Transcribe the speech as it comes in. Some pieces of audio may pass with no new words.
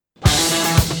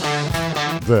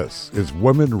This is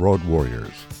Women Road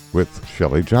Warriors with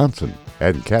Shelley Johnson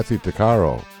and Kathy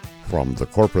Tuccaro. From the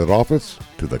corporate office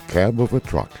to the cab of a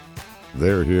truck,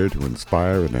 they're here to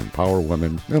inspire and empower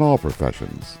women in all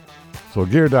professions. So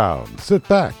gear down, sit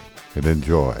back, and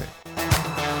enjoy.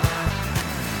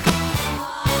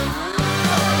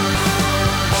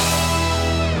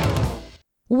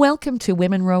 Welcome to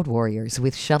Women Road Warriors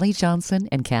with Shelley Johnson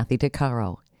and Kathy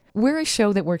Tuccaro. We're a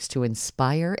show that works to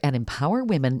inspire and empower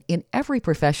women in every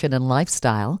profession and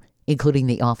lifestyle, including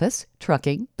the office,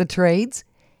 trucking, the trades,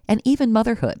 and even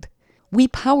motherhood. We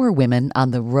power women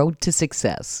on the road to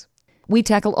success. We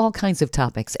tackle all kinds of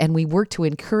topics, and we work to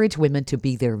encourage women to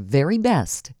be their very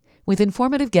best with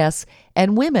informative guests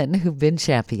and women who've been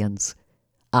champions.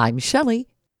 I'm Shelley.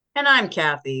 And I'm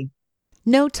Kathy.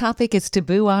 No topic is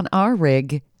taboo on our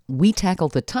rig. We tackle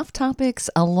the tough topics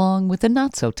along with the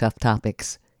not-so-tough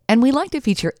topics. And we like to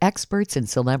feature experts and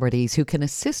celebrities who can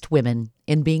assist women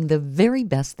in being the very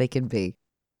best they can be.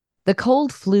 The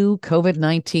cold, flu,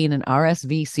 COVID-19, and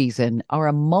RSV season are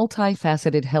a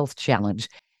multifaceted health challenge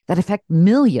that affect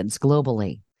millions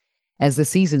globally. As the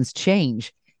seasons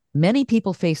change, many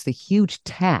people face the huge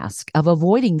task of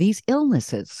avoiding these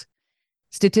illnesses.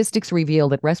 Statistics reveal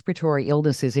that respiratory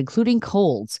illnesses, including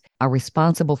colds, are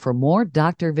responsible for more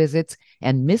doctor visits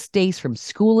and missed days from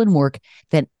school and work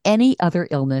than any other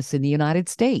illness in the United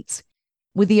States.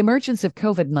 With the emergence of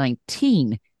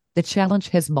COVID-19, the challenge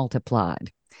has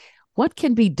multiplied. What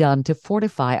can be done to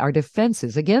fortify our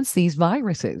defenses against these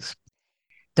viruses?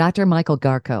 Dr. Michael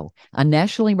Garko, a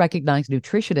nationally recognized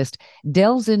nutritionist,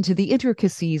 delves into the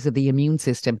intricacies of the immune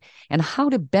system and how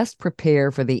to best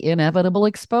prepare for the inevitable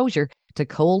exposure to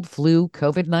cold, flu,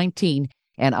 COVID-19,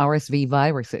 and RSV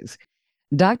viruses.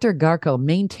 Dr. Garko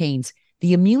maintains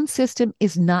the immune system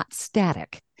is not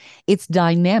static. It's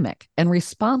dynamic and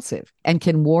responsive and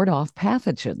can ward off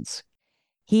pathogens.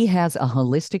 He has a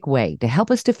holistic way to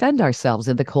help us defend ourselves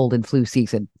in the cold and flu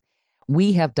season.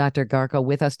 We have Dr. Garko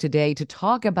with us today to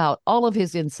talk about all of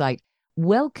his insight.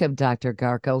 Welcome, Dr.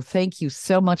 Garko. Thank you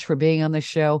so much for being on the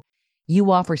show. You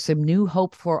offer some new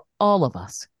hope for all of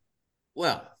us.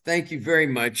 Well, thank you very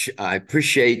much. I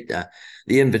appreciate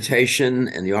the invitation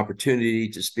and the opportunity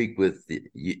to speak with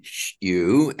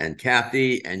you and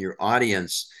Kathy and your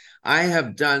audience. I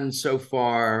have done so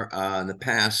far in the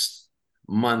past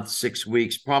month, 6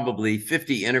 weeks, probably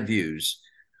 50 interviews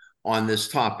on this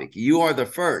topic. You are the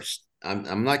first.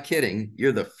 I'm not kidding.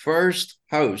 You're the first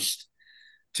host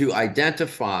to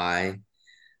identify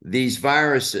these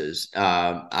viruses.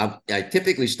 I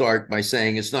typically start by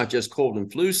saying it's not just cold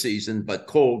and flu season, but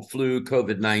cold, flu,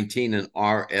 COVID-19, and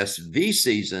RSV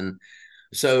season.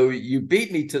 So you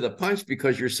beat me to the punch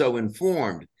because you're so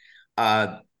informed.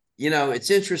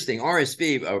 It's interesting.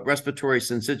 RSV, a respiratory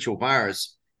syncytial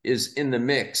virus, is in the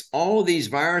mix. All these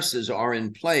viruses are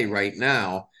in play right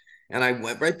now. And I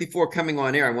went right before coming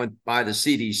on air, I went by the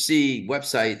CDC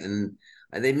website and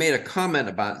they made a comment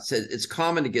about it. Said it's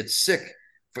common to get sick.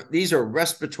 These are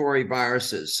respiratory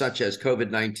viruses such as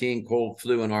COVID-19, cold,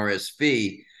 flu, and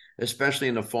RSV, especially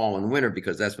in the fall and winter,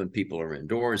 because that's when people are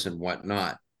indoors and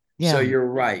whatnot. Yeah. So you're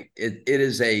right. It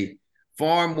is a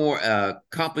far more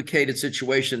complicated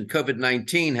situation.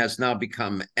 COVID-19 has now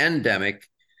become endemic.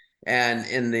 And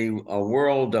in the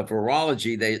world of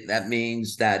virology, that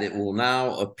means that it will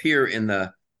now appear in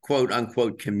the quote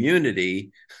unquote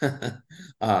community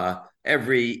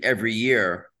every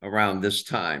year around this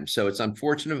time. So it's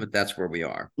unfortunate, but that's where we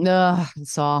are.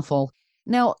 It's awful.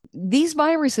 Now, these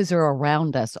viruses are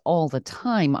around us all the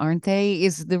time, aren't they?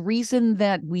 Is the reason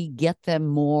that we get them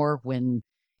more when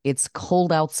it's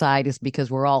cold outside is because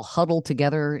we're all huddled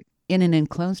together in an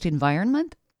enclosed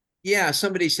environment? Yeah,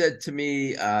 somebody said to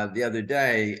me the other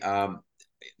day,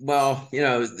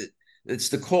 it's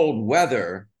the cold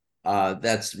weather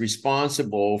that's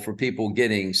responsible for people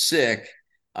getting sick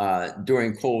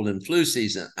during cold and flu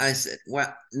season. I said,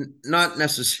 well, not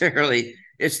necessarily.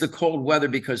 It's the cold weather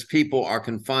because people are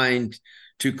confined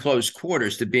to close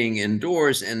quarters, to being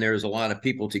indoors, and there's a lot of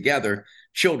people together,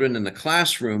 children in the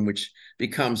classroom, which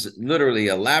becomes literally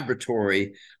a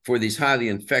laboratory for these highly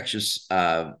infectious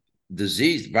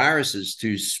disease viruses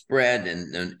to spread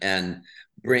and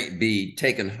be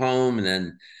taken home, and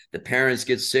then the parents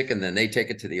get sick and then they take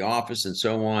it to the office and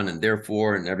so on, and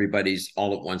therefore everybody's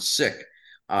all at once sick.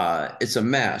 It's a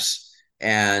mess.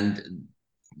 And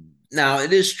now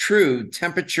it is true,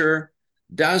 temperature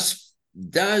does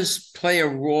play a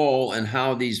role in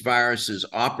how these viruses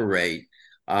operate,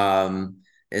 and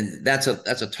that's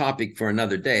a topic for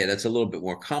another day. That's a little bit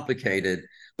more complicated,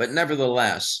 but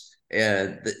nevertheless,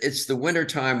 It's the winter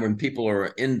time when people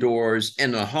are indoors,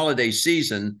 and the holiday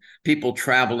season, people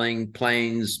traveling,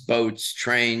 planes, boats,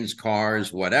 trains,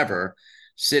 cars, whatever,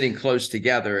 sitting close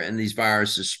together, and these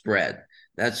viruses spread.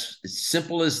 That's as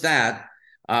simple as that.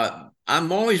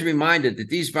 I'm always reminded that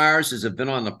these viruses have been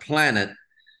on the planet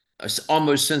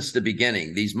almost since the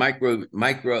beginning. These micro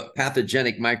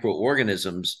pathogenic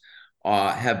microorganisms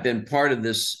have been part of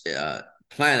this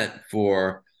planet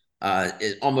for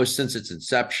almost since its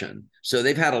inception. So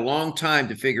they've had a long time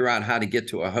to figure out how to get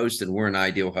to a host, and we're an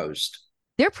ideal host.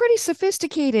 They're pretty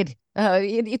sophisticated.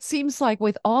 It seems like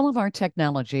with all of our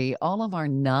technology, all of our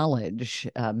knowledge,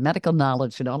 medical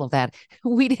knowledge, and all of that,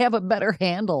 we'd have a better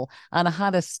handle on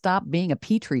how to stop being a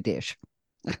petri dish.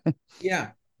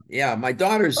 Yeah, yeah. My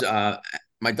daughter is a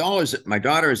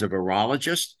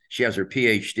virologist. She has her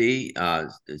PhD,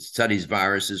 studies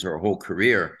viruses her whole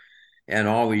career, and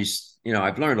always,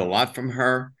 I've learned a lot from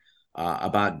her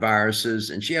about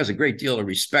viruses, and she has a great deal of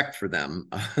respect for them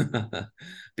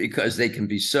because they can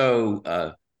be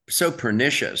so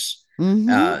pernicious.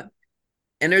 Mm-hmm.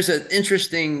 And there's an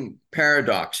interesting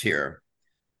paradox here,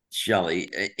 Shelley,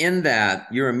 in that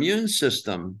your immune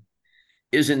system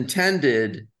is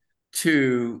intended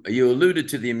to, you alluded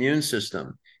to the immune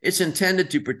system, it's intended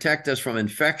to protect us from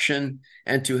infection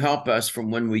and to help us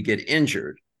from when we get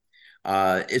injured.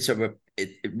 It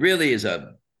really is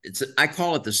I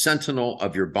call it the sentinel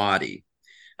of your body.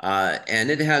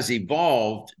 And it has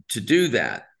evolved to do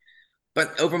that.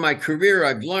 But over my career,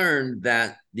 I've learned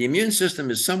that the immune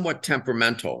system is somewhat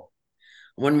temperamental.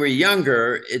 When we're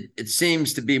younger, it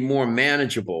seems to be more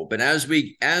manageable. But as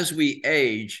we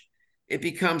age, it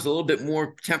becomes a little bit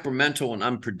more temperamental and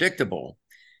unpredictable.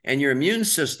 And your immune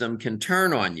system can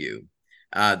turn on you.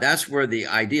 That's where the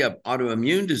idea of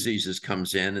autoimmune diseases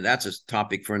comes in. And that's a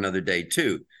topic for another day,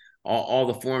 too. All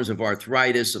the forms of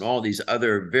arthritis and all these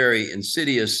other very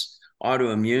insidious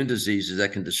autoimmune diseases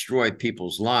that can destroy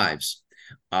people's lives.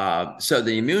 So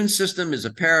the immune system is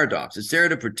a paradox. It's there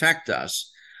to protect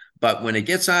us. But when it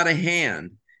gets out of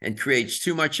hand and creates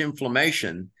too much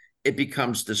inflammation, it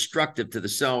becomes destructive to the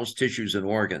cells, tissues, and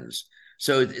organs.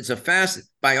 So it's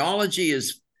biology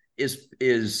is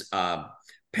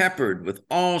peppered with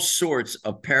all sorts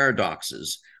of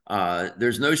paradoxes.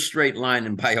 There's no straight line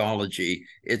in biology.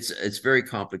 It's very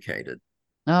complicated.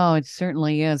 Oh, it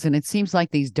certainly is. And it seems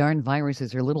like these darn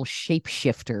viruses are little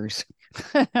shapeshifters.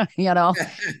 you know,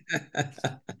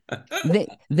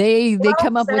 they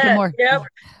come up with more Yep.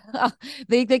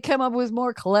 they come up with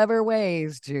more clever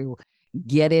ways to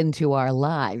get into our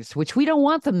lives, which we don't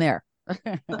want them there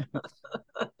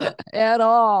at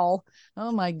all.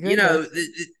 Oh my goodness.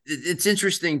 It's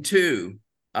interesting too.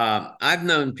 I've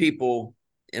known people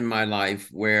in my life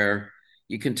where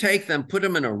you can take them, put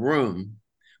them in a room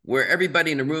where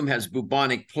everybody in the room has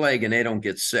bubonic plague and they don't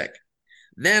get sick.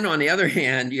 Then on the other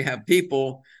hand, you have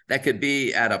people that could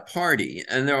be at a party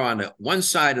and they're on one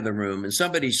side of the room and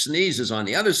somebody sneezes on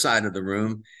the other side of the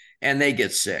room and they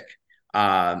get sick.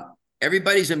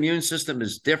 Everybody's immune system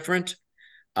is different.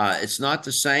 It's not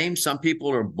the same. Some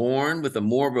people are born with a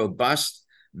more robust,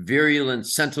 virulent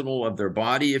sentinel of their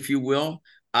body, if you will.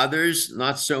 Others,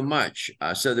 not so much.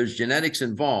 So there's genetics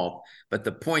involved. But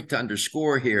the point to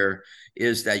underscore here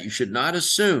is that you should not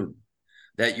assume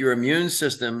that your immune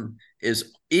system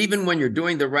is, even when you're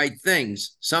doing the right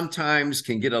things, sometimes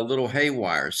can get a little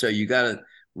haywire. So you got to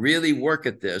really work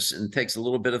at this, and it takes a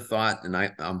little bit of thought.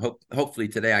 And hopefully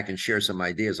today I can share some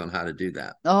ideas on how to do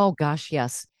that. Oh gosh,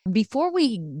 yes. Before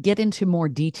we get into more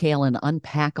detail and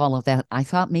unpack all of that, I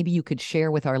thought maybe you could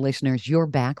share with our listeners your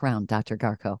background, Dr.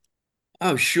 Garko.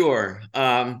 Oh, sure.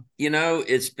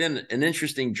 It's been an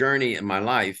interesting journey in my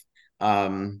life.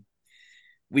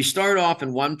 We start off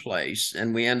in one place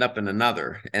and we end up in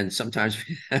another. And sometimes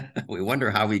we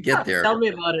wonder how we get there. Tell me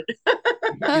about it.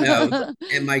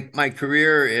 And my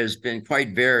career has been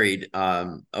quite varied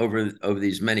over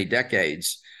these many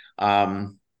decades.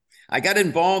 I got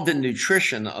involved in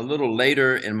nutrition a little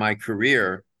later in my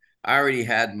career. I already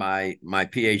had my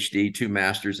PhD, 2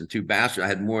 masters and 2 bachelors. I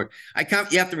had more.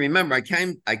 You have to remember, I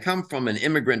come from an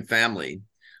immigrant family.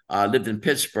 Lived in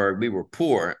Pittsburgh. We were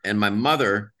poor, and my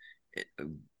mother,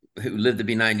 who lived to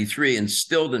be 93,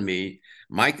 instilled in me,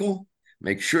 Michael,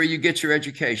 make sure you get your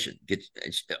education.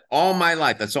 All my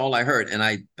life, that's all I heard, and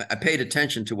I paid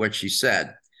attention to what she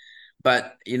said.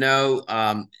 But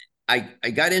I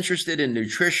got interested in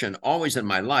nutrition always in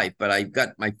my life, but I got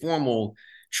my formal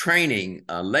training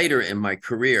later in my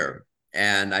career.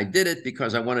 And I did it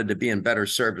because I wanted to be in better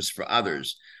service for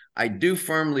others. I do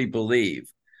firmly believe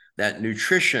that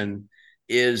nutrition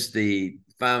is the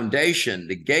foundation,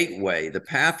 the gateway, the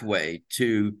pathway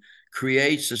to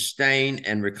create, sustain,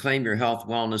 and reclaim your health,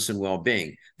 wellness, and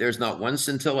well-being. There's not one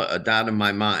scintilla, a doubt in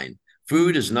my mind.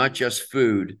 Food is not just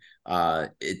food.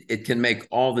 It can make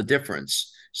all the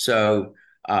difference. So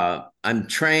I'm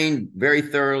trained very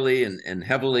thoroughly and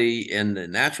heavily in the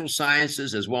natural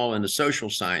sciences as well in the social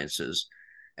sciences.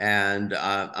 And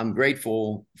I'm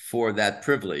grateful for that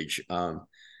privilege.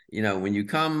 When you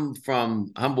come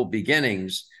from humble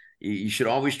beginnings, you should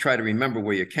always try to remember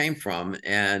where you came from,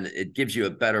 and it gives you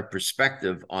a better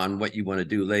perspective on what you want to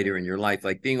do later in your life.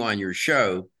 Like being on your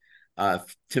show,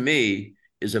 to me,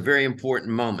 is a very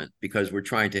important moment because we're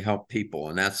trying to help people.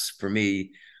 And that's, for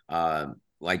me, I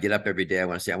get up every day, I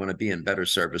want to say I want to be in better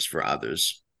service for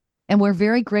others. And we're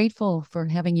very grateful for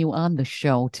having you on the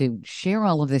show to share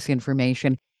all of this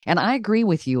information. And I agree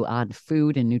with you on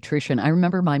food and nutrition. I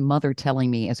remember my mother telling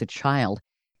me as a child,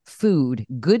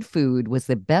 good food was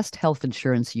the best health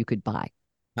insurance you could buy.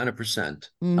 100%.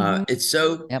 Mm-hmm. It's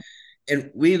so, yep. And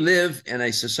we live in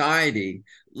a society,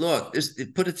 look,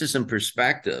 put it in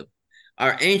perspective.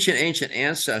 Our ancient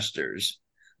ancestors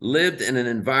lived in an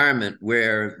environment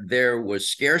where there was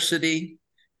scarcity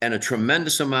and a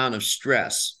tremendous amount of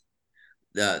stress.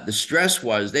 The stress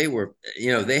was they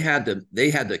had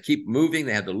to keep moving.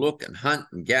 They had to look and hunt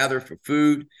and gather for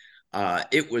food.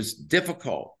 It was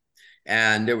difficult,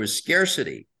 and there was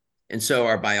scarcity. And so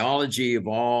our biology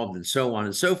evolved and so on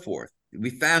and so forth.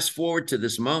 We fast forward to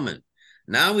this moment.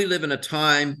 Now we live in a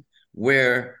time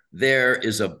where there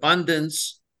is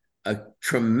abundance, a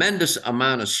tremendous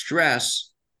amount of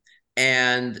stress,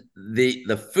 and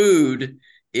the food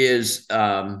is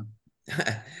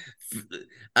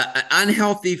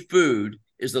unhealthy food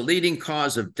is the leading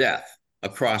cause of death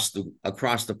across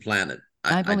the planet.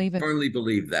 I firmly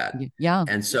believe that. Yeah.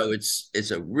 And so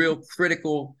it's a real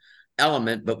critical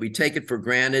element, but we take it for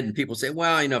granted. And people say,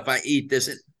 well, if I eat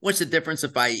this, what's the difference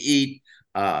if I eat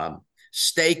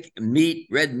steak, meat,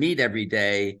 red meat every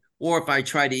day, or if I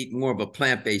try to eat more of a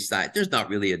plant-based diet? There's not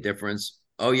really a difference.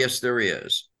 Oh, yes, there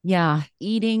is. Yeah.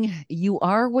 Eating, you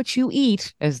are what you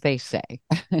eat, as they say.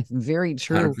 Very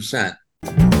true. 100%.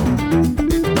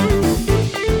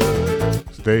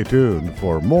 Stay tuned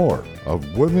for more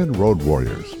of Women Road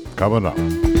Warriors coming up.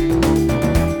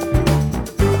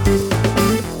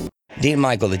 Dean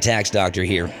Michael, the tax doctor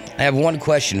here. I have one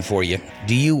question for you.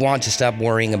 Do you want to stop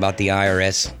worrying about the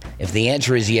IRS? If the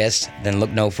answer is yes, then look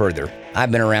no further.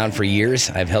 I've been around for years.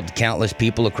 I've helped countless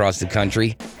people across the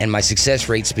country, and my success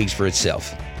rate speaks for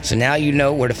itself. So now you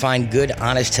know where to find good,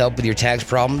 honest help with your tax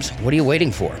problems. What are you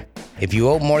waiting for? If you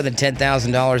owe more than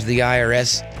 $10,000 to the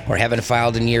IRS or haven't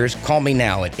filed in years, call me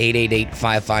now at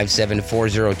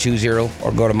 888-557-4020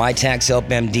 or go to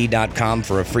mytaxhelpmd.com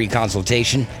for a free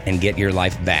consultation and get your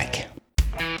life back.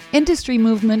 Industry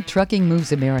movement Trucking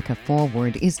Moves America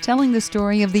Forward is telling the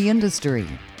story of the industry.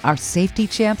 Our safety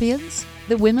champions,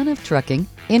 the women of trucking,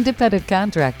 independent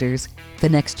contractors, the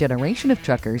next generation of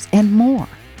truckers, and more.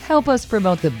 Help us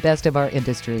promote the best of our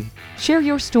industry. Share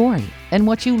your story and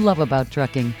what you love about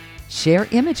trucking. Share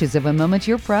images of a moment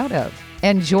you're proud of.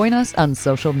 And join us on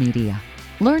social media.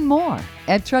 Learn more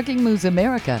at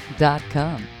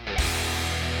truckingmovesamerica.com.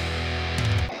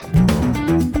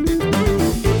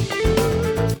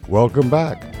 Welcome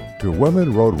back to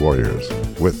Women Road Warriors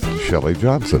with Shelley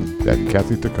Johnson and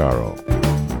Kathy Tuccaro.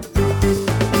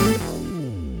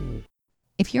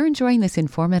 If you're enjoying this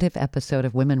informative episode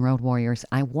of Women Road Warriors,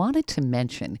 I wanted to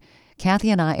mention Kathy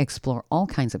and I explore all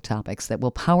kinds of topics that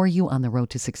will power you on the road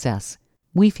to success.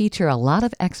 We feature a lot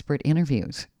of expert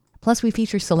interviews. Plus, we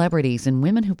feature celebrities and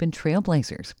women who've been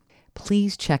trailblazers.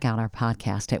 Please check out our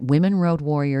podcast at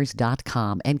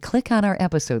womenroadwarriors.com and click on our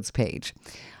episodes page.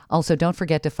 Also, don't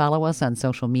forget to follow us on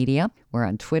social media. We're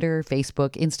on Twitter,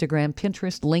 Facebook, Instagram,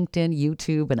 Pinterest, LinkedIn,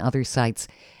 YouTube, and other sites.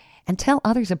 And tell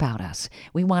others about us.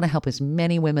 We want to help as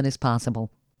many women as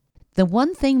possible. The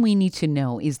one thing we need to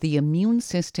know is the immune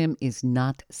system is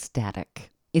not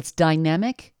static. It's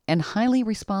dynamic and highly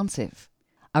responsive.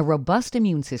 A robust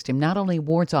immune system not only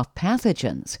wards off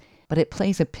pathogens, but it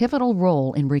plays a pivotal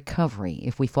role in recovery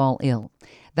if we fall ill.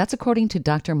 That's according to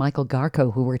Dr. Michael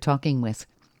Garko, who we're talking with.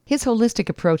 His holistic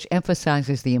approach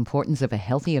emphasizes the importance of a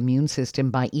healthy immune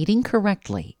system by eating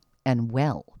correctly and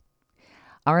well.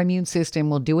 Our immune system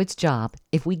will do its job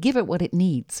if we give it what it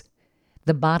needs.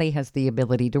 The body has the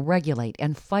ability to regulate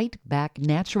and fight back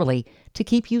naturally to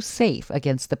keep you safe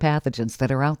against the pathogens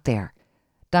that are out there.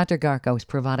 Dr. Garko is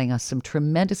providing us some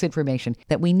tremendous information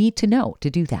that we need to know to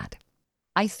do that.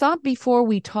 I thought before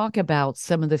we talk about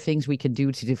some of the things we can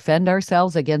do to defend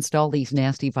ourselves against all these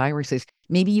nasty viruses,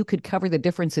 maybe you could cover the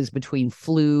differences between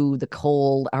flu, the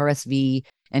cold, RSV,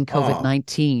 and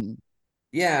COVID-19.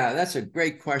 Yeah, that's a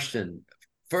great question.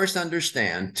 first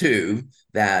understand too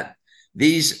that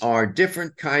these are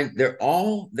different kinds.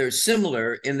 They're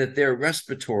similar in that they're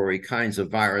respiratory kinds of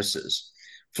viruses.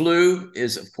 Flu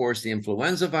is, of course, the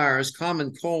influenza virus.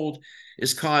 Common cold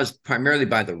is caused primarily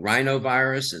by the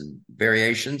rhinovirus and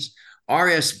variations.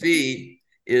 RSV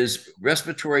is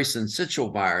respiratory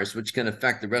syncytial virus, which can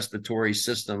affect the respiratory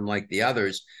system like the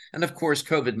others. And of course,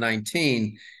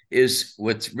 COVID-19 is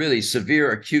what's really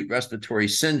severe acute respiratory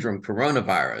syndrome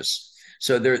coronavirus.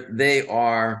 So they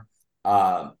are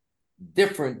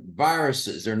different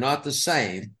viruses. They're not the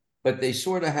same, but they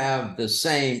sort of have the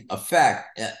same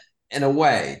effect in a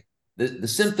way. The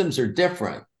symptoms are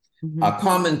different. Mm-hmm. A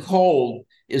common cold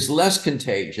is less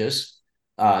contagious.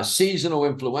 Seasonal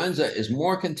influenza is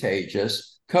more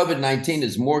contagious. COVID-19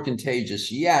 is more contagious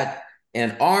yet,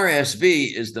 and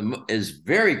RSV is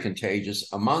very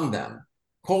contagious among them.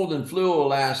 Cold and flu will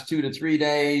last 2 to 3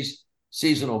 days.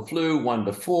 Seasonal flu 1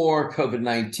 to 4.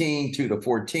 COVID-19 2 to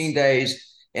 14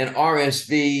 days, and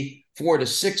RSV 4 to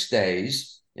 6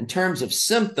 days. In terms of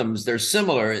symptoms, they're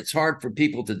similar. It's hard for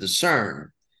people to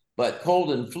discern, but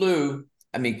cold and flu.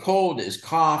 Cold is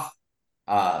cough,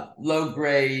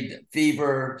 low-grade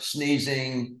fever,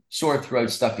 sneezing, sore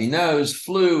throat, stuffy nose.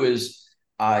 Flu is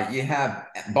you have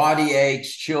body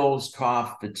aches, chills,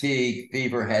 cough, fatigue,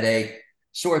 fever, headache,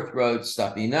 sore throat,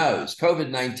 stuffy nose.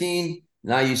 COVID-19,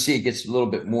 now you see it gets a little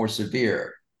bit more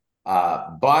severe.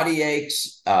 Body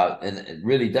aches, and it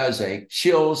really does ache,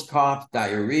 chills, cough,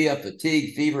 diarrhea,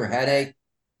 fatigue, fever, headache,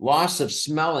 loss of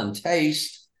smell and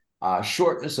taste,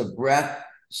 shortness of breath,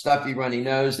 stuffy, runny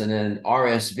nose, and then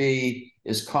RSV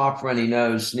is cough, runny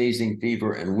nose, sneezing,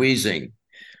 fever, and wheezing.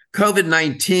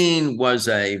 COVID-19 was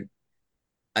an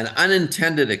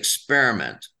unintended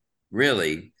experiment,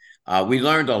 really. We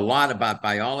learned a lot about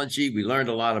biology. We learned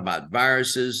a lot about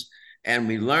viruses, and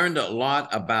we learned a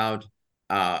lot about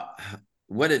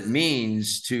what it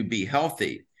means to be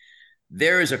healthy.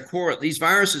 There is these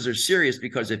viruses are serious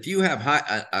because if you have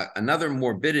another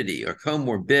morbidity or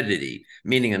comorbidity,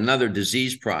 meaning another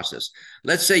disease process,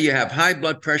 let's say you have high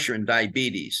blood pressure and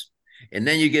diabetes, and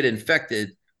then you get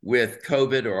infected with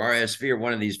COVID or RSV or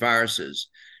one of these viruses,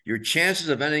 your chances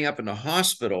of ending up in the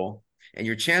hospital and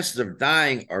your chances of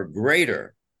dying are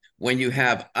greater when you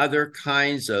have other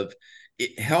kinds of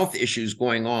health issues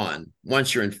going on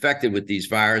once you're infected with these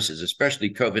viruses,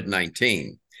 especially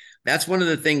COVID-19. That's one of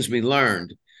the things we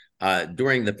learned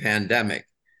during the pandemic.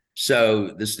 So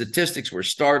the statistics were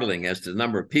startling as to the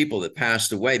number of people that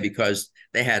passed away because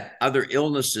they had other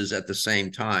illnesses at the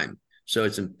same time. So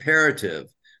it's imperative,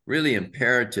 really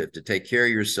imperative, to take care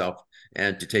of yourself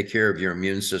and to take care of your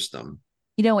immune system.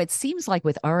 You know, it seems like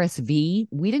with RSV,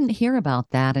 we didn't hear about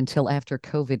that until after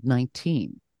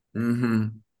COVID-19. Mm-hmm.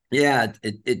 Yeah,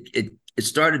 it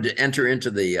started to enter into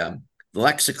the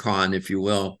lexicon, if you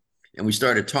will, and we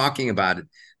started talking about it.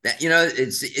 That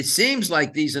it seems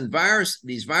like these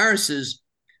viruses,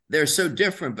 they're so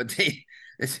different, but they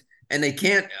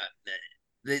can't.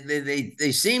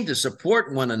 They seem to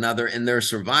support one another in their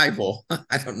survival.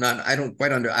 I don't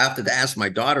quite I have to ask my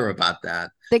daughter about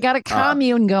that. They got a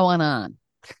commune going on.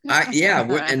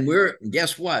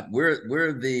 Guess what?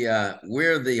 We're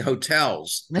the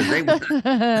hotels. They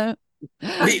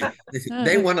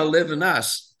want to live in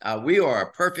us. We are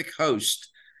a perfect host,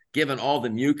 given all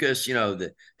the mucus,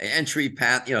 the entry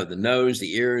path, the nose,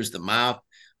 the ears, the mouth.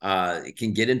 It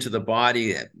can get into the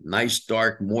body, nice,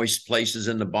 dark, moist places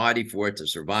in the body for it to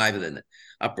survive, in the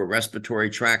upper respiratory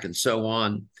tract and so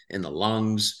on, in the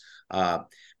lungs.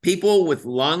 People with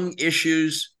lung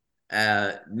issues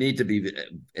need to be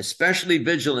especially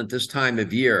vigilant this time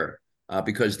of year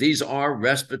because these are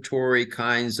respiratory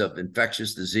kinds of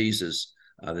infectious diseases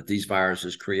that these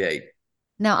viruses create.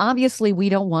 Now, obviously, we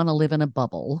don't want to live in a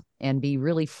bubble and be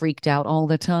really freaked out all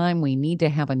the time. We need to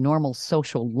have a normal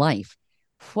social life.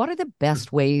 What are the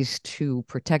best ways to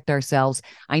protect ourselves?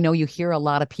 I know you hear a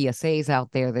lot of PSAs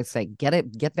out there that say,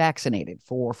 get vaccinated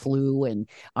for flu and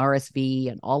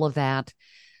RSV and all of that.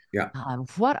 Yeah.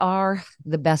 What are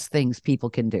the best things people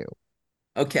can do?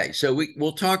 Okay, so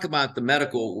we'll talk about the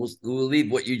medical. We'll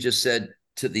leave what you just said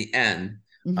to the end.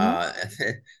 Mm-hmm.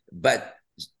 But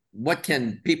what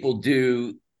can people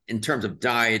do in terms of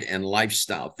diet and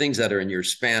lifestyle, things that are in your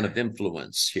span of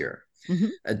influence here? Mm-hmm.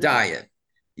 A diet.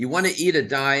 You want to eat a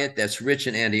diet that's rich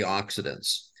in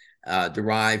antioxidants,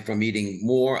 derived from eating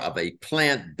more of a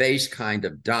plant-based kind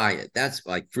of diet. That's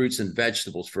like fruits and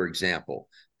vegetables, for example,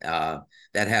 that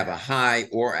have a high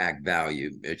ORAC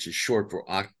value, which is short for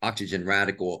oxygen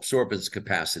radical absorbance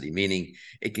capacity, meaning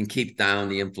it can keep down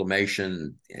the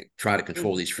inflammation and try to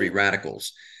control these free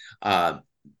radicals.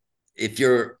 If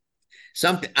you're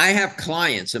I have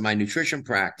clients in my nutrition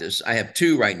practice. I have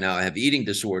two right now. I have eating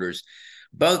disorders,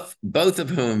 both of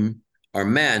whom are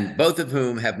men, both of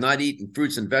whom have not eaten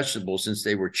fruits and vegetables since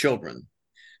they were children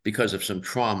because of some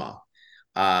trauma.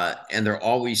 And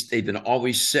they've been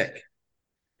always sick.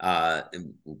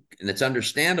 And it's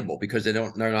understandable because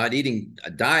they're not eating a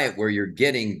diet where you're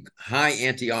getting high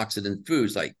antioxidant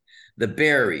foods like the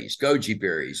berries, goji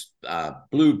berries,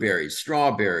 blueberries,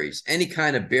 strawberries, any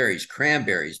kind of berries,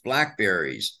 cranberries,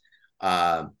 blackberries.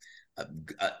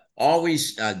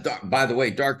 Always, by the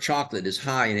way, dark chocolate is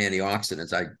high in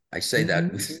antioxidants. I say that,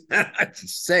 I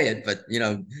say it, but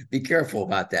be careful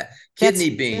about that.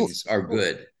 Kidney beans are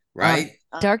good, right?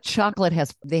 Dark chocolate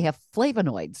they have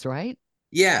flavonoids, right?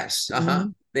 Yes,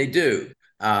 they do.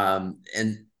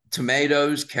 And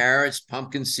tomatoes, carrots,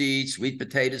 pumpkin seeds, sweet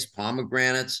potatoes,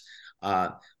 pomegranates,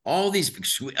 all these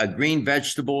green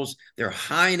vegetables, they're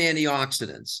high in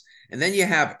antioxidants. And then you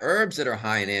have herbs that are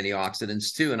high in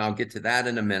antioxidants too, and I'll get to that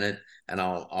in a minute, and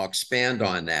I'll expand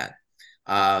on that.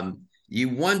 You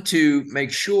want to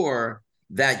make sure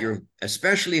that you're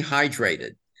especially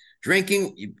hydrated.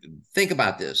 Think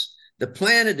about this. The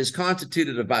planet is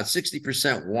constituted of about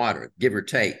 60% water, give or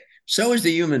take. So is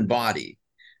the human body.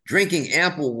 Drinking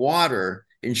ample water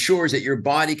ensures that your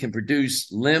body can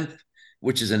produce lymph,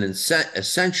 which is an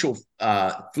essential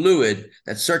fluid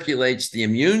that circulates the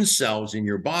immune cells in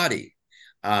your body.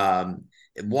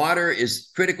 Water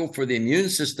is critical for the immune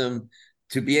system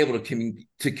to be able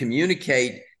to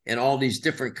communicate in all these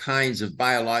different kinds of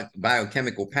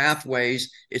biochemical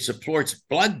pathways. It supports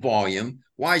blood volume.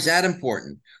 Why is that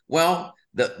important? Well,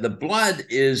 the blood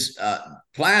is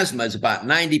plasma is about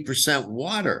 90%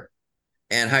 water,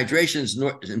 and hydration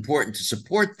is important to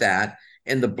support that.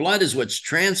 And the blood is what's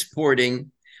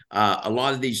transporting a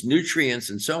lot of these nutrients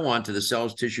and so on to the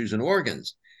cells, tissues, and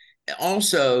organs.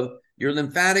 Also, your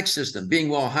lymphatic system being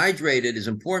well hydrated is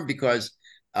important because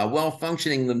a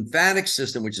well-functioning lymphatic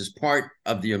system, which is part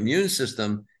of the immune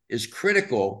system, is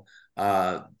critical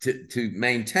to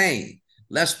maintain.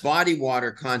 Less body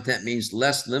water content means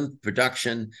less lymph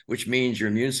production, which means your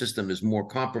immune system is more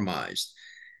compromised.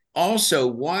 Also,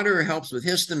 water helps with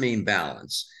histamine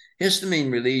balance.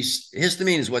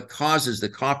 Histamine is what causes the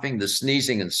coughing, the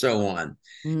sneezing, and so on.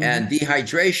 And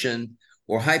dehydration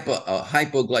or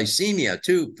hypoglycemia,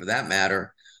 too, for that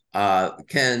matter,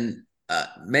 can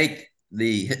make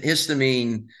the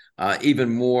histamine even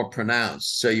more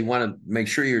pronounced. So you want to make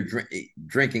sure you're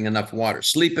drinking enough water.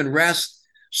 Sleep and rest.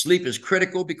 Sleep is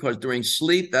critical because during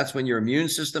sleep, that's when your immune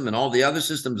system and all the other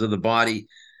systems of the body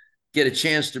get a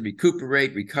chance to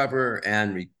recuperate, recover,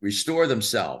 and restore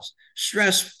themselves.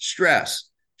 Stress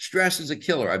is a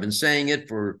killer. I've been saying it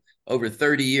for over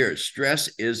 30 years. Stress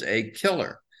is a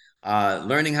killer.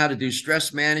 Learning how to do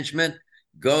stress management,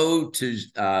 go to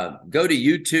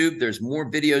YouTube. There's more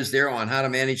videos there on how to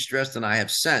manage stress than I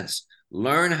have since.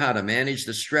 Learn how to manage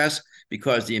the stress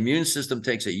because the immune system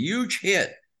takes a huge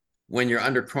hit when you're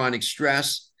under chronic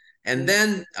stress. And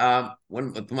then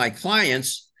when with my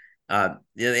clients,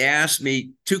 they ask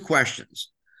me two questions.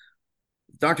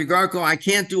 Dr. Garko, I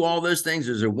can't do all those things.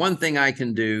 Is there one thing I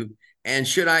can do? And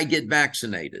should I get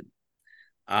vaccinated?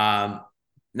 Now,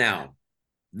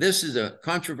 this is a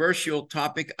controversial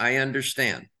topic, I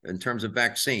understand, in terms of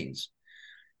vaccines.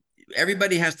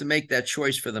 Everybody has to make that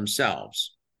choice for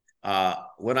themselves. I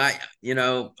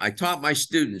taught my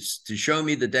students to show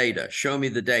me the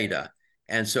data.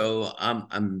 And so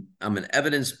I'm an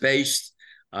evidence-based,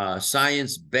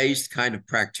 science-based kind of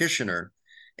practitioner.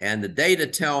 And the data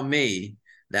tell me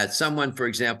that someone, for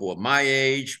example, at my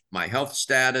age, my health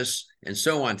status, and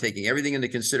so on, taking everything into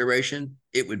consideration,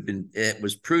 it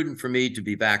was prudent for me to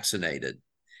be vaccinated.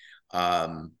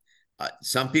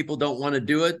 Some people don't want to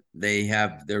do it. They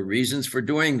have their reasons for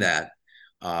doing that.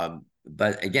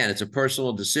 But again, it's a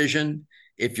personal decision.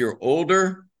 If you're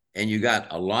older and you got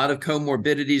a lot of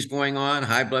comorbidities going on,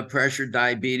 high blood pressure,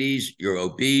 diabetes, you're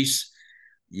obese,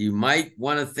 you might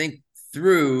want to think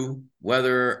through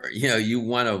whether you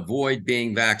want to avoid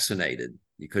being vaccinated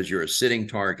because you're a sitting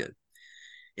target.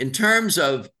 In terms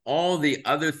of all the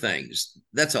other things,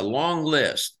 that's a long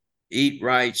list. Eat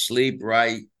right, sleep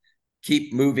right,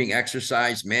 keep moving,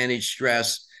 exercise, manage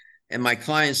stress. And my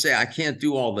clients say, I can't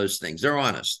do all those things. They're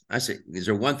honest. I say, is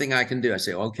there one thing I can do? I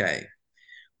say, okay.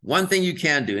 One thing you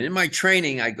can do. And in my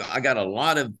training, I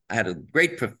had a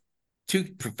great two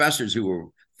professors who were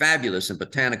fabulous in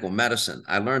botanical medicine.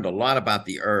 I learned a lot about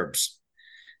the herbs.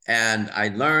 And I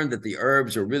learned that the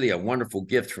herbs are really a wonderful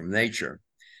gift from nature.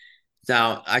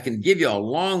 Now, I can give you a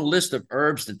long list of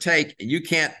herbs to take. You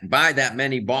can't buy that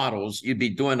many bottles. You'd be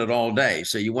doing it all day.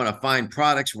 So you want to find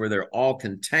products where they're all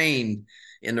contained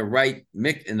in the right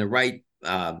mix, in the right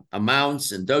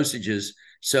amounts and dosages,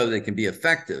 so they can be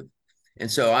effective. And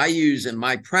so I use, in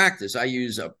my practice, I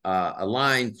use a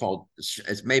line called,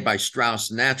 it's made by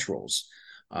Strauss Naturals.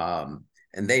 And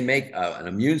they make an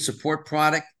immune support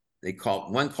product. They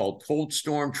call one called Cold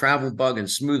Storm, Travel Bug, and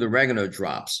Smooth Oregano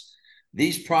Drops.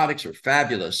 These products are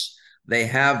fabulous. They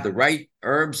have the right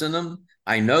herbs in them.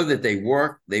 I know that they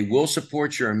work. They will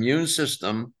support your immune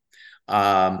system.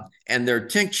 And they're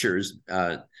tinctures,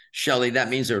 Shelley. That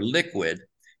means they're liquid,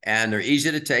 and they're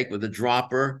easy to take with a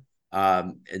dropper.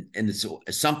 And it's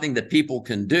something that people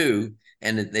can do,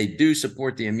 and that they do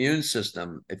support the immune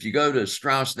system. If you go to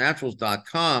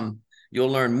StraussNaturals.com, you'll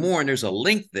learn more, and there's a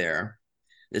link there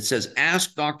that says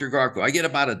Ask Dr. Garko. I get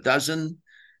about a dozen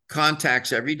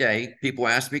contacts every day. People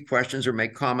ask me questions or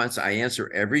make comments. I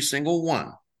answer every single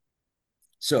one.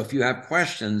 So if you have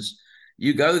questions,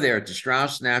 you go there to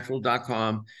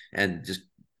StraussNaturals.com and just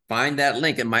find that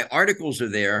link. And my articles are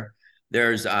there.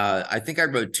 There's, I think I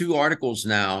wrote 2 articles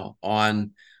now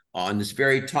on this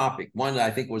very topic. One I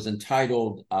think was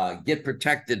entitled Get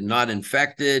Protected, Not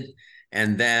Infected.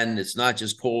 And then it's not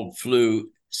just cold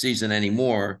flu season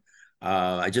anymore.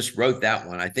 I just wrote that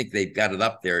one. I think they've got it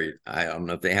up there. I don't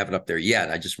know if they have it up there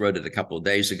yet. I just wrote it a couple of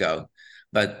days ago.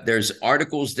 But there's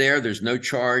articles there. There's no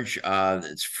charge.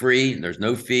 It's free. There's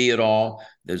no fee at all.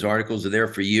 Those articles are there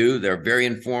for you. They're very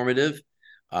informative.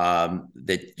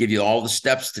 That give you all the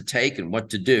steps to take and what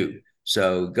to do.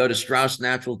 So go to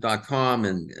StraussNaturals.com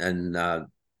and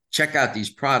check out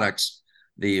these products,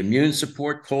 the Immune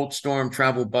Support, Cold Storm,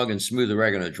 Travel Bug, and Smooth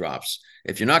Oregano Drops.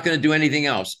 If you're not going to do anything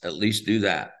else, at least do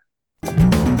that.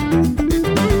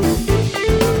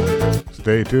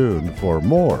 Stay tuned for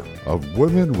more of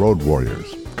Women Road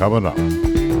Warriors coming up.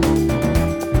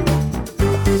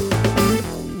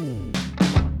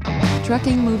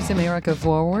 Trucking Moves America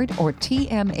Forward, or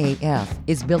TMAF,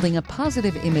 is building a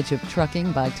positive image of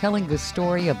trucking by telling the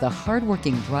story of the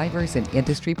hardworking drivers and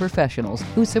industry professionals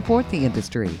who support the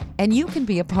industry. And you can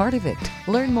be a part of it.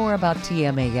 Learn more about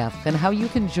TMAF and how you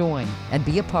can join and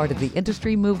be a part of the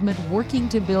industry movement working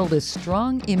to build a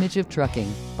strong image of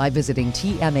trucking by visiting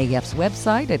TMAF's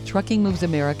website at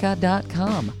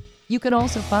truckingmovesamerica.com. You can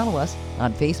also follow us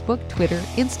on Facebook, Twitter,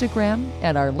 Instagram,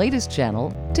 and our latest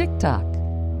channel, TikTok.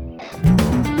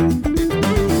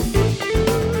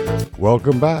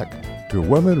 Welcome back to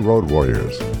Women Road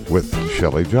Warriors with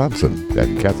Shelley Johnson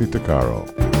and Kathy Tuccaro.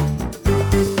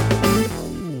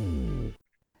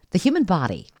 The human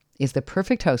body is the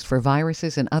perfect host for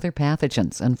viruses and other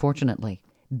pathogens, unfortunately.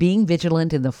 Being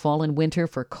vigilant in the fall and winter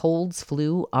for colds,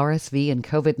 flu, RSV, and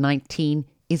COVID-19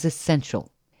 is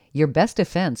essential. Your best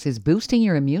defense is boosting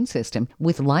your immune system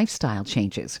with lifestyle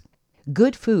changes.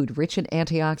 Good food rich in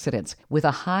antioxidants with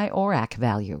a high ORAC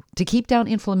value to keep down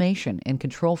inflammation and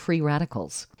control free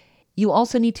radicals. You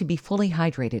also need to be fully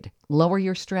hydrated, lower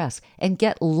your stress, and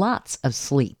get lots of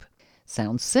sleep.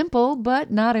 Sounds simple, but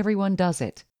not everyone does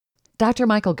it. Dr.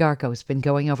 Michael Garko has been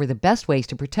going over the best ways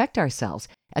to protect ourselves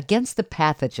against the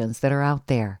pathogens that are out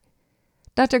there.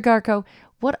 Dr. Garko,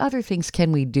 what other things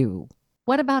can we do?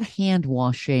 What about hand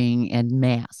washing and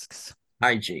masks?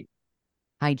 Hygiene.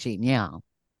 Hygiene, yeah.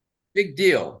 Big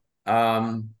deal.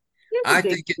 I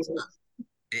think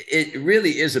it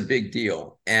really is a big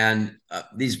deal. And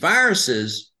these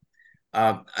viruses,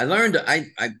 I learned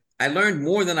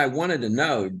more than I wanted to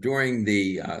know during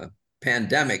the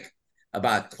pandemic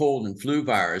about cold and flu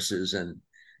viruses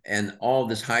and all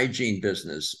this hygiene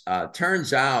business.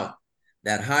 Turns out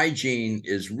that hygiene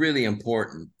is really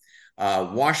important.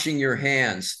 Washing your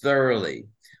hands thoroughly,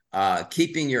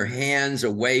 keeping your hands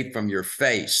away from your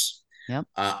face. Yep.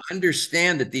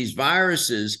 Understand that these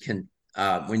viruses can,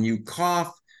 when you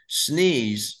cough,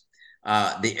 sneeze,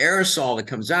 the aerosol that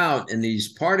comes out in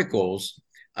these particles,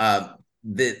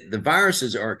 the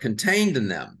viruses are contained in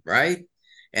them, right?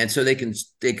 And so they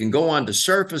can go onto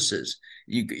surfaces.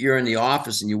 You're in the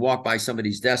office and you walk by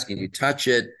somebody's desk and you touch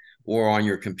it, or on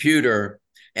your computer,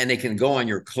 and they can go on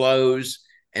your clothes.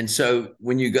 And so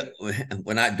during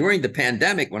the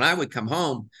pandemic, when I would come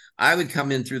home, I would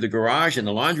come in through the garage in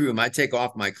the laundry room. I'd take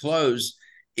off my clothes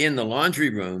in the laundry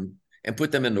room and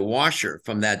put them in the washer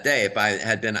from that day if I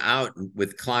had been out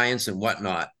with clients and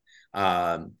whatnot.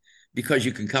 Because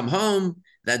you can come home,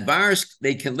 that virus,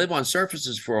 they can live on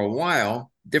surfaces for a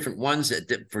while, different ones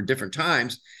for different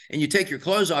times, and you take your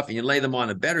clothes off and you lay them on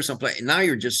a bed or someplace, and now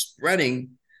you're just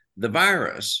spreading the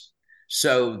virus.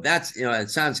 So that's, it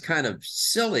sounds kind of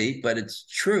silly, but it's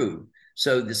true.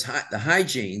 So the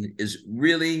hygiene is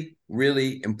really,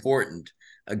 really important.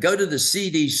 Go to the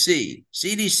CDC,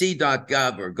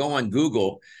 cdc.gov, or go on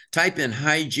Google, type in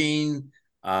hygiene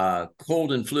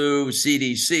cold and flu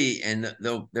CDC, and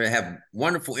they have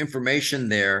wonderful information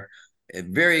there,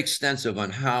 very extensive on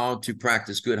how to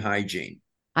practice good hygiene.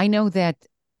 I know that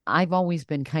I've always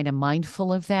been kind of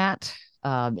mindful of that.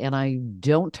 And I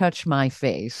don't touch my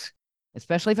face,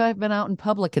 especially if I've been out in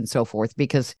public and so forth,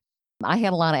 because I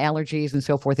had a lot of allergies and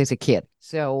so forth as a kid.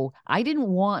 So I didn't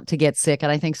want to get sick.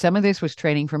 And I think some of this was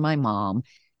training from my mom.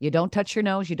 You don't touch your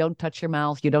nose, you don't touch your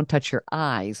mouth, you don't touch your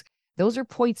eyes. Those are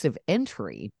points of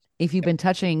entry if you've been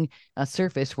touching a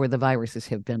surface where the viruses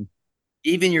have been.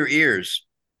 Even your ears.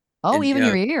 Oh, And, even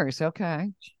your ears. Okay.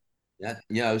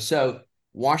 So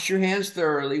wash your hands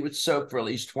thoroughly with soap for at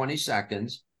least 20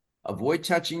 seconds. Avoid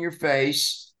touching your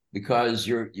face because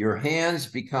your hands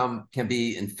can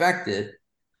be infected.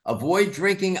 Avoid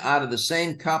drinking out of the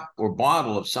same cup or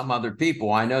bottle of some other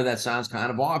people. I know that sounds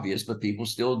kind of obvious, but people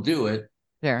still do it.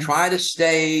 There. Try to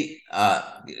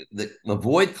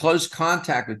avoid close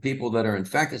contact with people that are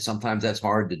infected. Sometimes that's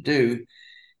hard to do.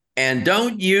 And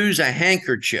don't use a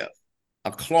handkerchief,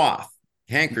 a cloth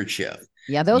handkerchief.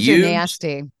 Yeah, those are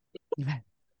nasty.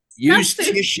 Use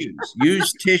tissues.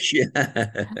 Use tissue.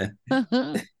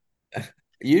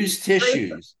 Use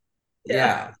tissues.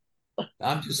 Yeah.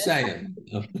 I'm just saying.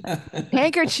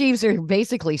 Handkerchiefs are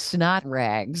basically snot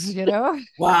rags, you know?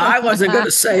 Well, I wasn't going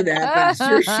to say that, but it's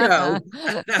your show.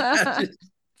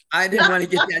 I didn't want to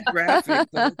get that graphic,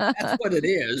 but that's what it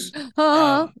is.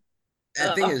 That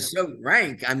thing is so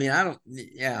rank. I mean, no.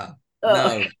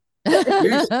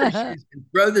 Use tissues and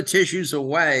throw the tissues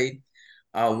away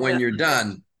when you're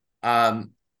done. I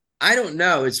don't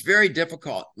know. It's very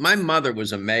difficult. My mother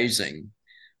was amazing.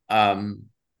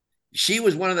 She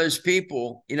was one of those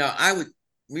people,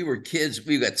 we were kids,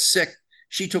 we got sick.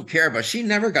 She took care of us. She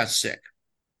never got sick.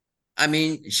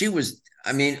 Through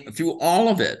all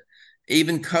of it,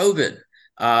 even COVID,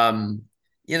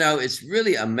 it's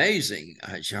really amazing.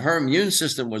 Her immune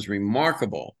system was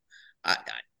remarkable.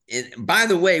 By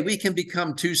the way, we can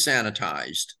become too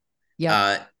sanitized.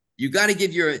 Yeah. You got to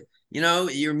give your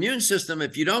immune system,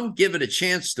 if you don't give it a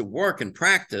chance to work and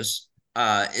practice,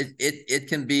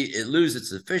 it lose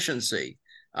its efficiency.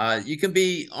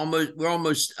 We're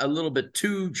almost a little bit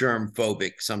too germ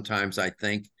phobic sometimes, I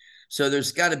think. So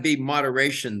there's got to be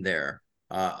moderation there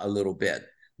a little bit.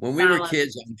 When we were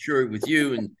kids, I'm sure with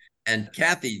you and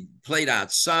Kathy played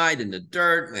outside in the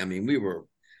dirt. I mean, we were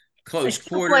close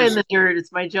quarters. Play in the dirt.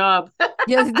 It's my job.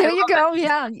 Yeah, there you go.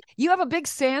 Yeah. You have a big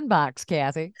sandbox,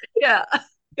 Kathy. Yeah.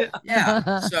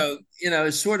 Yeah. So,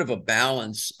 it's sort of a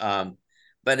balance.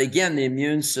 But again, the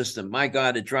immune system, my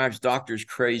God, it drives doctors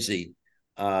crazy.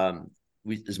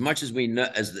 As much as we know,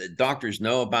 as the doctors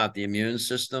know about the immune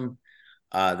system,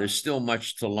 there's still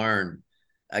much to learn.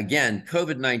 Again,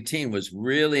 COVID-19 was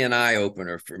really an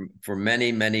eye-opener for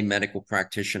many, many medical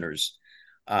practitioners.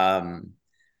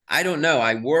 I don't know.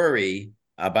 I worry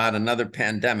about another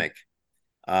pandemic.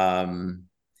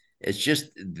 It's just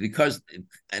because,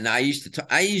 and I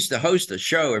used to host a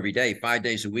show every day, 5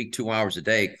 days a week, 2 hours a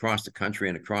day across the country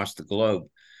and across the globe.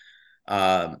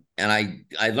 And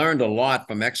I learned a lot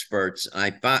from experts.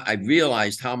 And I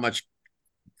realized how much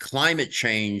climate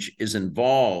change is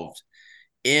involved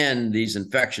in these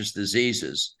infectious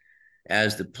diseases.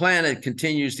 As the planet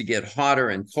continues to get hotter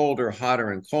and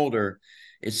colder,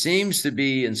 it seems to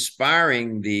be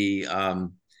inspiring these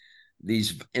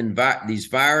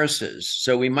viruses.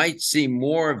 So we might see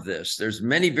more of this. There's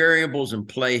many variables in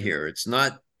play here.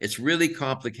 It's really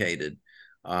complicated.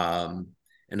 And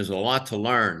there's a lot to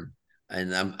learn.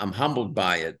 And I'm humbled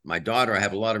by it. My daughter, I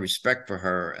have a lot of respect for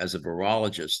her as a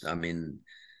virologist. I mean,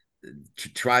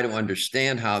 to try to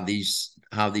understand how these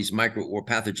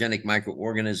pathogenic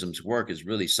microorganisms work is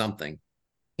really something.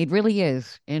 It really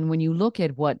is. And when you look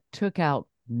at what took out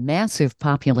massive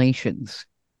populations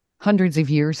hundreds of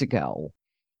years ago,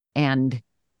 and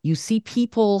you see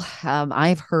people,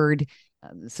 I've heard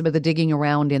some of the digging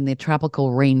around in the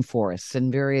tropical rainforests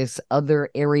and various other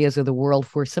areas of the world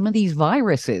where some of these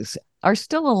viruses are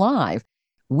still alive.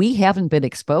 We haven't been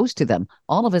exposed to them.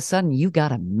 All of a sudden, you've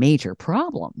got a major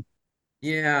problem.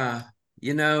 Yeah,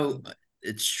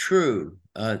 it's true.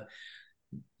 In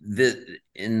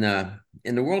the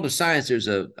world of science, there's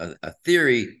a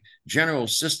theory, general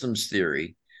systems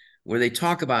theory, where they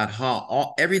talk about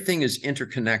how everything is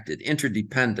interconnected,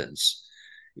 interdependence.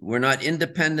 We're not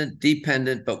independent,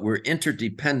 dependent, but we're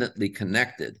interdependently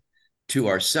connected to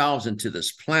ourselves and to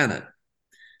this planet.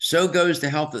 So goes the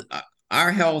health.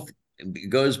 Our health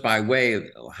goes by way of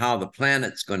how the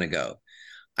planet's going to go.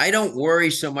 I don't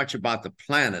worry so much about the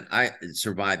planet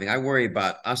surviving. I worry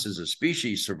about us as a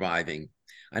species surviving.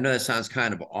 I know that sounds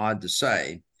kind of odd to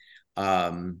say.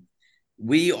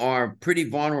 we are pretty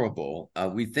vulnerable.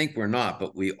 We think we're not,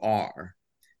 but we are.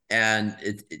 And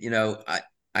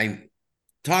I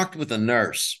talked with a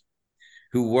nurse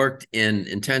who worked in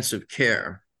intensive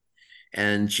care,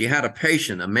 and she had a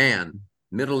patient, a man,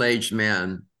 middle-aged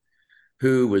man,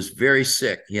 who was very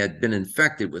sick. He had been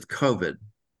infected with COVID,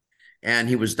 and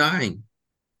he was dying.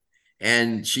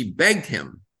 And she begged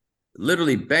him,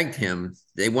 literally begged him.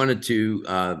 They wanted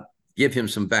to give him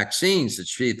some vaccines to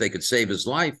see if they could save his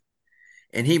life.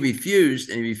 And he refused,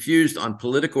 and he refused on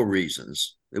political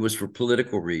reasons. It was for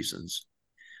political reasons.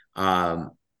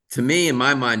 To me, in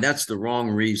my mind, that's the wrong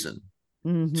reason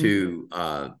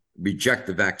to reject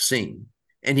the vaccine.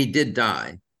 And he did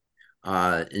die.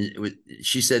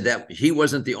 She said that he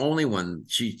wasn't the only one.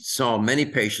 She saw many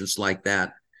patients like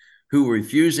that who were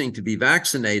refusing to be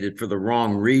vaccinated for the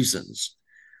wrong reasons.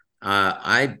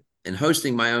 In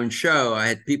hosting my own show, I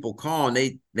had people call,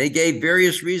 and they gave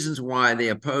various reasons why they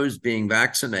opposed being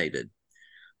vaccinated.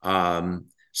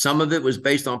 Some of it was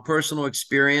based on personal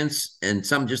experience, and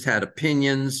some just had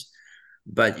opinions.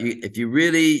 But if you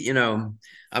really,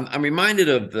 I'm reminded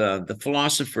of the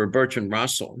philosopher Bertrand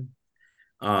Russell.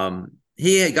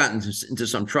 He had gotten into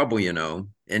some trouble,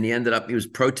 and he was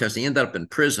protesting. He ended up in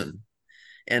prison,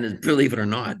 and believe it or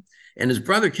not, and his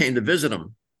brother came to visit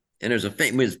him. And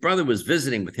when his brother was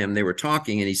visiting with him, they were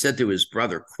talking, and he said to his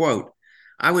brother, quote,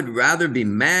 "I would rather be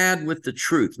mad with the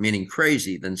truth," meaning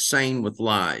crazy, "than sane with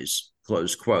lies,"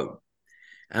 close quote.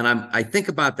 And I think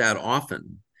about that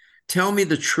often. Tell me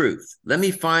the truth. Let me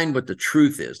find what the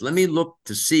truth is. Let me look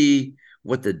to see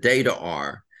what the data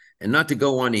are, and not to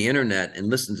go on the internet and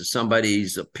listen to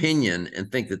somebody's opinion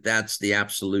and think that that's the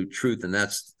absolute truth, and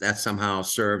that somehow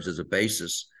serves as a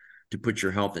basis to put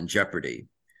your health in jeopardy.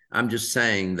 I'm just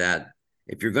saying that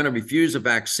if you're going to refuse a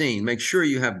vaccine, make sure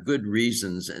you have good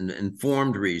reasons and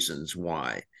informed reasons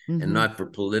why, and not for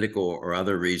political or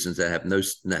other reasons that have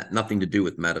nothing to do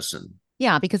with medicine.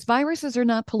 Yeah, because viruses are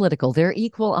not political. They're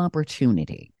equal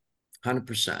opportunity.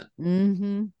 100%.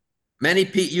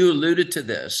 You alluded to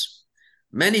this.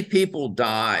 Many people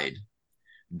died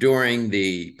during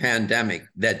the pandemic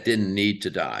that didn't need to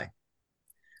die.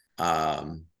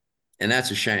 And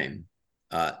that's a shame.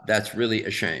 That's really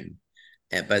a shame.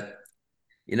 But,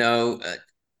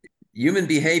 human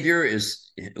behavior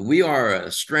we are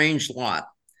a strange lot.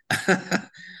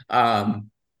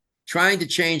 Trying to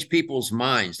change people's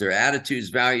minds, their attitudes,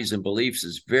 values, and beliefs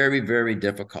is very, very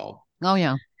difficult. Oh,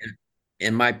 yeah.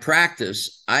 In my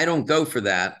practice, I don't go for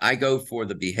that. I go for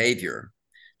the behavior.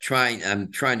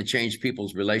 I'm trying to change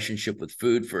people's relationship with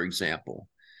food, for example.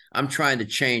 I'm trying to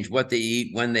change what they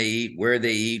eat, when they eat, where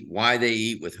they eat, why they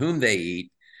eat, with whom they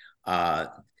eat,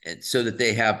 and so that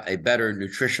they have a better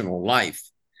nutritional life.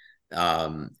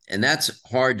 And that's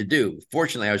hard to do.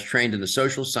 Fortunately, I was trained in the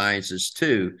social sciences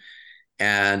too,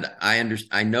 and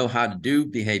I know how to do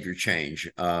behavior change,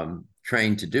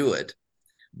 trained to do it,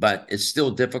 but it's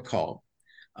still difficult.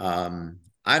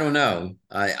 I don't know.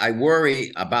 I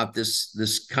worry about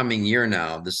this coming year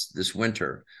now, this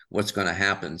winter, what's going to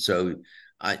happen. So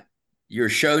your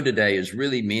show today is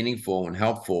really meaningful and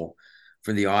helpful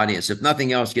for the audience. If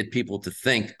nothing else, get people to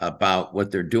think about what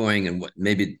they're doing and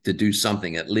maybe to do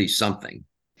something, at least something.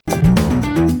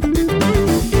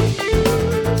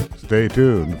 Stay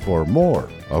tuned for more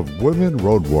of Women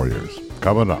Road Warriors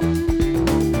coming up.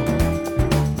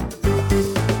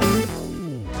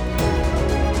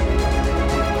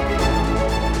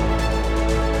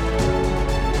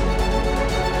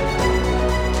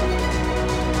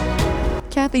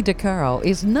 Kathy DeCaro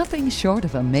is nothing short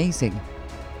of amazing.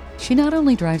 She not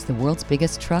only drives the world's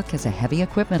biggest truck as a heavy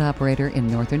equipment operator in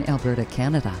northern Alberta,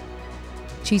 Canada.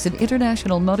 She's an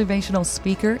international motivational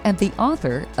speaker and the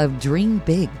author of Dream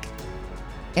Big,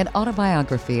 an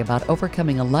autobiography about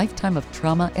overcoming a lifetime of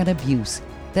trauma and abuse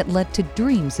that led to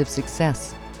dreams of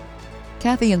success.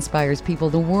 Kathy inspires people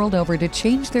the world over to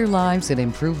change their lives and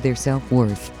improve their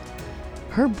self-worth.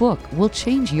 Her book will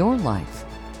change your life.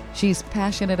 She's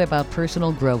passionate about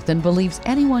personal growth and believes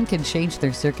anyone can change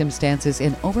their circumstances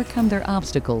and overcome their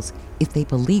obstacles if they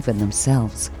believe in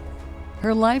themselves.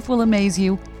 Her life will amaze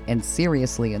you and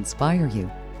seriously inspire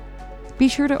you. Be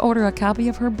sure to order a copy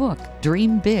of her book,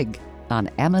 Dream Big, on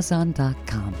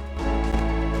Amazon.com.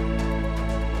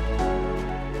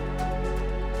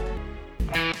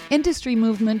 Industry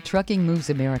movement Trucking Moves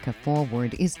America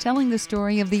Forward is telling the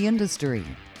story of the industry,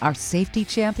 our safety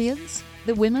champions,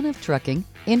 the women of trucking,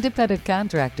 independent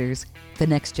contractors, the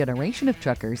next generation of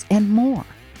truckers, and more.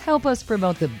 Help us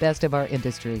promote the best of our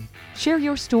industry. Share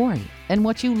your story and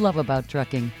what you love about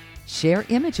trucking. Share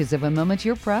images of a moment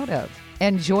you're proud of.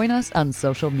 And join us on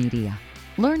social media.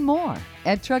 Learn more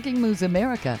at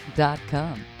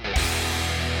truckingmovesamerica.com.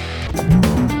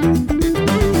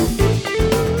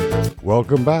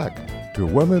 Welcome back to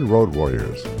Women Road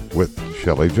Warriors with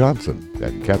Shelley Johnson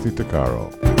and Kathy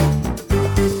Tuccaro.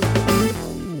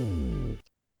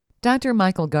 Dr.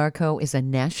 Michael Garko is a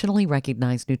nationally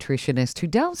recognized nutritionist who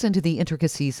delves into the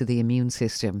intricacies of the immune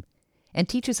system and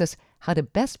teaches us how to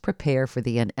best prepare for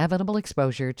the inevitable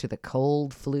exposure to the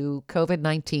cold, flu,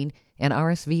 COVID-19, and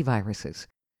RSV viruses.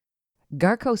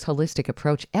 Garko's holistic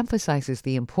approach emphasizes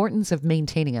the importance of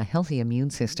maintaining a healthy immune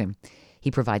system.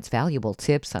 He provides valuable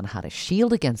tips on how to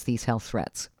shield against these health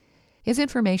threats. His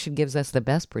information gives us the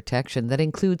best protection that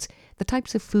includes the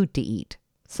types of food to eat,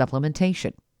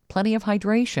 supplementation, plenty of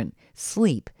hydration,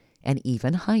 sleep, and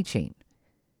even hygiene.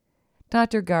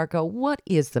 Dr. Garko, what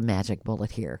is the magic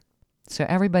bullet here so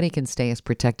everybody can stay as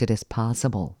protected as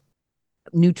possible?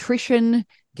 Nutrition,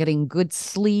 getting good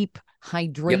sleep,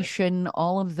 hydration,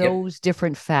 all of those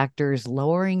different factors,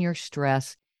 lowering your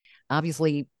stress.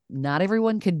 Obviously, not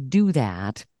everyone can do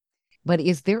that, but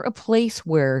is there a place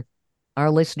where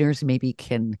our listeners maybe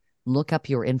can look up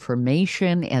your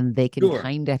information and they can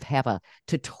kind of have a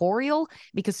tutorial?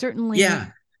 Because certainly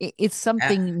it's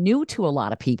something new to a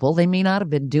lot of people. They may not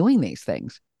have been doing these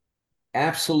things.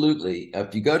 Absolutely.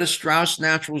 If you go to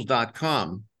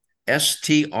StraussNaturals.com,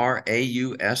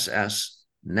 STRAUSS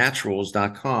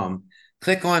naturals.com,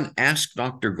 click on Ask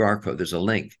Dr. Garko. There's a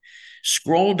link.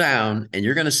 Scroll down and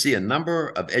you're going to see a number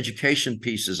of education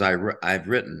pieces I've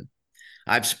written.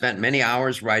 I've spent many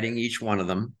hours writing each one of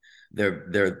them.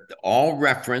 They're all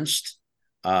referenced.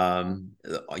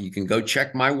 You can go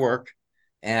check my work.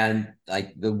 And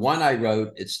like the one I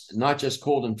wrote, it's not just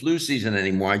cold and flu season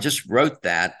anymore. I just wrote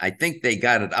that. I think they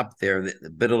got it up there,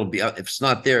 but it'll be, if it's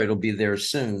not there, it'll be there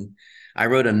soon. I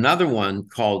wrote another one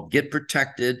called Get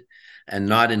Protected and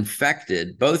Not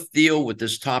Infected. Both deal with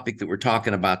this topic that we're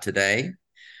talking about today.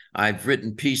 I've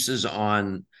written pieces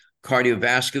on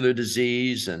cardiovascular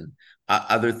disease and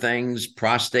other things,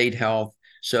 prostate health.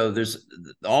 So there's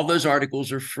all those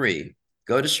articles are free.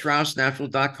 Go to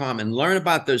StraussNaturals.com and learn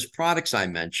about those products I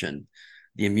mentioned,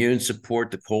 the immune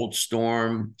support, the cold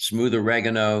storm, smooth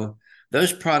oregano.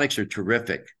 Those products are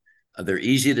terrific. They're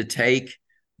easy to take.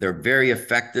 They're very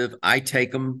effective. I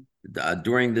take them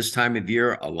during this time of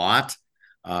year a lot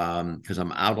because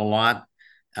I'm out a lot.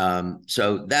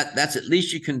 So that's at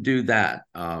least you can do that.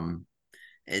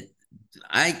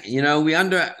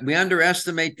 We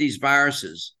underestimate these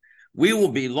viruses. We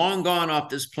will be long gone off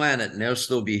this planet, and they'll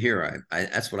still be here.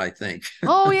 That's what I think.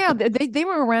 Oh yeah, they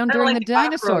were around during the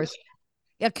dinosaurs.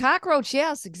 Yeah, cockroach.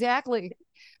 Yes, exactly.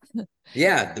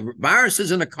 Yeah, the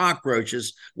viruses and the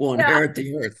cockroaches will inherit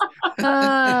the earth.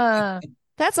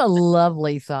 That's a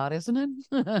lovely thought, isn't it?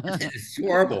 It's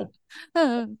horrible.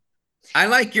 I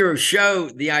like your show,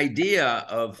 the idea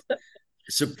of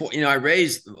support. I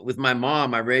raised with my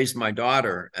mom, I raised my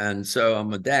daughter. And so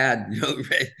I'm a dad,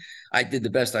 I did the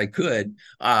best I could.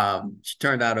 She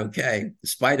turned out okay, in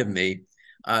spite of me.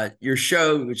 Your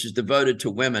show, which is devoted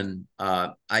to women,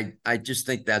 I just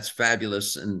think that's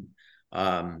fabulous. And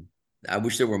I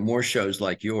wish there were more shows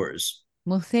like yours.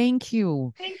 Well, thank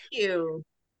you. Thank you.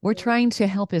 We're trying to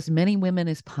help as many women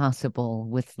as possible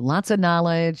with lots of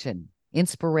knowledge and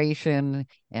inspiration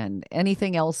and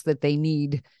anything else that they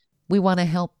need. We want to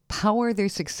help power their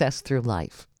success through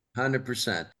life.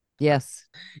 100%. Yes.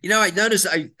 I noticed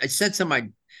I said to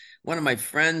one of my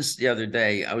friends the other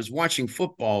day, I was watching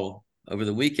football over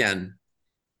the weekend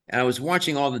and I was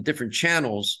watching all the different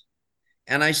channels.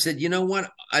 And I said, you know what?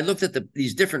 I looked at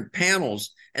these different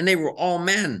panels and they were all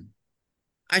men.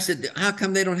 I said, how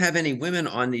come they don't have any women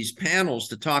on these panels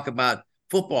to talk about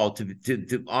football,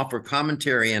 to offer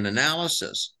commentary and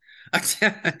analysis?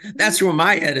 That's where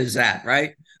my head is at,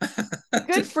 right?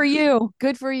 Good for you.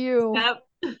 Good for you. Yep.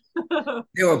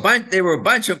 They were a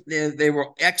bunch of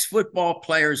ex-football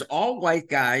players, all white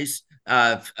guys.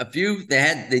 A few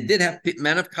they did have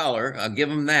men of color. I'll give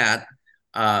them that.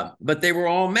 But they were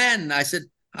all men. I said,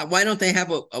 why don't they have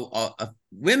a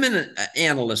women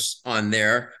analysts on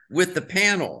there with the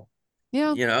panel?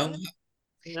 Yeah.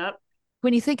 Yep.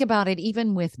 When you think about it,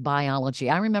 even with biology,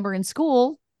 I remember in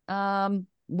school,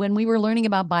 when we were learning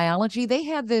about biology, they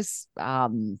had this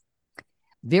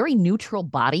very neutral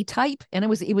body type, and it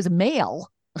was a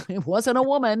male. It wasn't a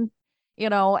woman,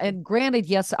 and granted,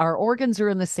 yes, our organs are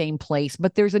in the same place,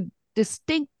 but there's a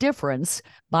distinct difference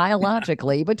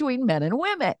biologically between men and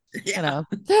women. Yeah.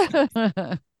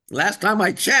 Last time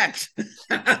I checked.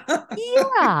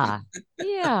 Yeah.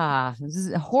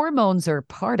 Hormones are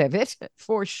part of it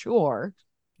for sure.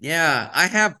 Yeah, I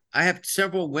have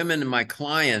several women in my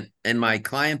client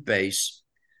base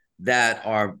that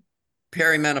are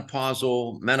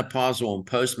perimenopausal, menopausal, and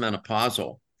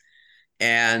postmenopausal.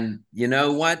 And you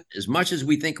know what? As much as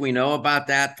we think we know about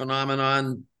that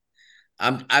phenomenon,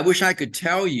 I wish I could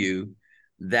tell you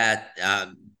that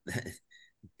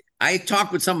I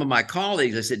talked with some of my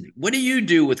colleagues. I said, what do you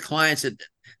do with clients that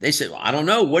they said, well, I don't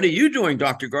know. What are you doing,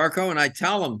 Dr. Garko? And I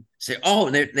tell them, say, oh,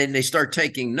 and then they start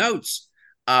taking notes.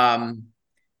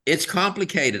 It's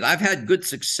complicated. I've had good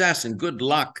success and good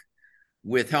luck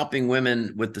with helping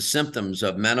women with the symptoms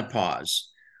of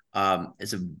menopause.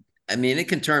 It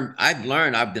can turn,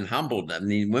 I've been humbled. I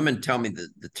mean, women tell me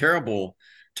the terrible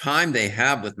time they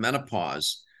have with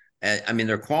menopause.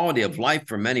 Their quality of life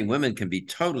for many women can be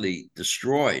totally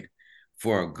destroyed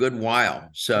for a good while.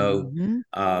 So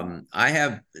I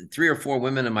have 3 or 4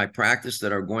 women in my practice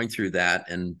that are going through that.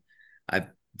 And I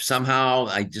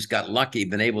just got lucky,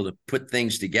 been able to put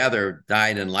things together,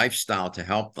 diet and lifestyle to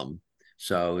help them.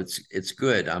 So it's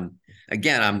good.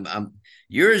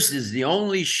 Yours is the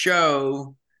only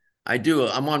show I do.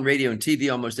 I'm on radio and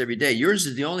TV almost every day. Yours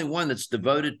is the only one that's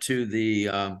devoted to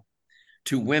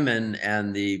to women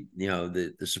and the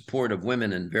support of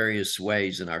women in various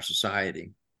ways in our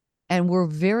society. And we're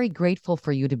very grateful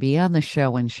for you to be on the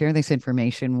show and share this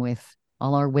information with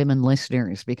all our women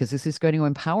listeners, because this is going to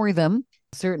empower them.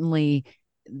 Certainly,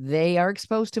 they are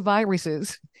exposed to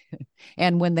viruses.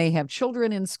 And when they have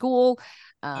children in school,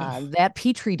 that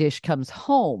petri dish comes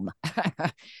home.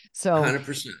 So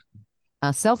 100%.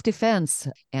 Self-defense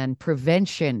and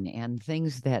prevention and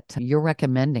things that you're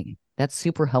recommending, that's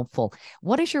super helpful.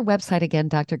 What is your website again,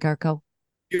 Dr. Garko?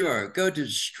 Sure. Go to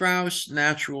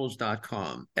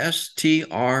StraussNaturals.com, STRAUSS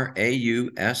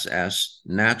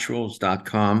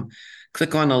naturals.com.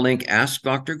 Click on the link, Ask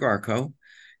Dr. Garko,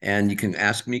 and you can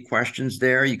ask me questions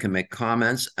there. You can make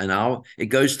comments, and it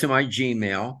goes to my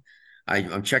Gmail.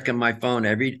 I'm checking my phone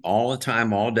all the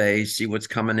time, all day, see what's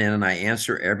coming in, and I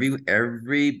answer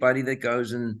everybody that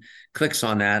goes and clicks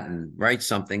on that and writes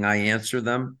something. I answer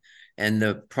them, and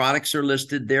the products are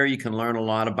listed there. You can learn a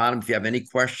lot about them. If you have any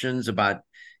questions about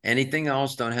anything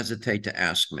else, don't hesitate to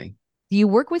ask me. Do you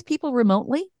work with people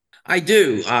remotely? I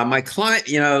do. My client,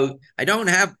 I don't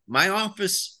have my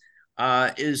office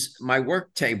is my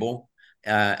work table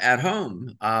at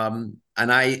home. And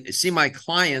I see my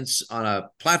clients on a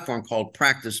platform called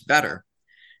Practice Better.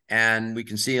 And we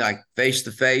can see like face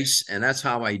to face, and that's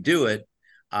how I do it.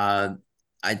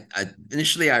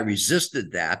 Initially I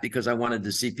resisted that because I wanted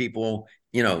to see people,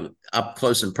 up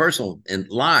close and personal and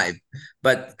live,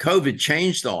 but COVID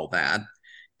changed all that.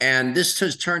 And this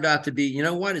has turned out to be,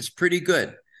 it's pretty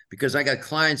good because I got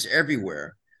clients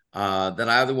everywhere that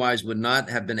I otherwise would not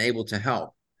have been able to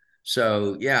help.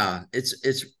 So yeah, it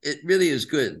really is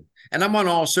good. And I'm on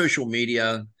all social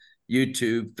media,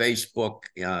 YouTube, Facebook.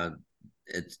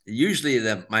 It's usually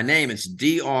my name. It's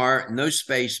Dr. no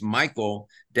space Michael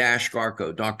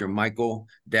Garko, Dr. Michael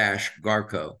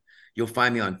Garko. You'll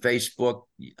find me on Facebook,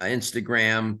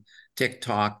 Instagram,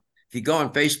 TikTok. If you go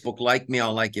on Facebook, like me,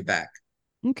 I'll like you back.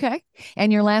 Okay.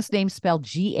 And your last name spelled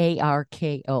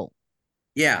Garko.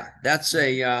 Yeah, if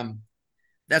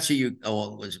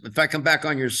I come back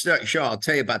on your show, I'll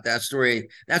tell you about that story.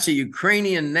 That's a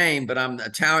Ukrainian name, but I'm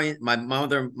Italian. My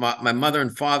mother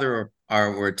and father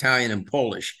were Italian and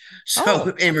Polish,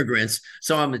 so immigrants.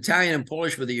 So I'm Italian and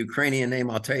Polish with a Ukrainian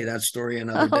name. I'll tell you that story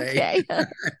another day. Okay.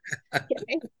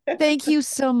 Thank you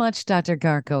so much, Dr.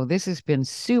 Garko. This has been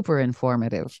super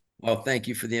informative. Well, thank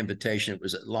you for the invitation. It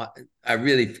was a lot.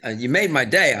 You made my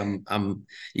day.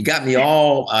 You got me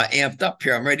all amped up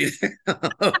here. I'm ready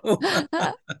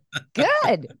to.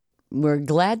 Good. We're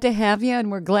glad to have you,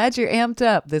 and we're glad you're amped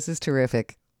up. This is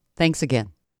terrific. Thanks again.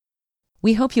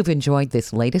 We hope you've enjoyed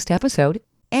this latest episode.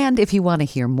 And if you want to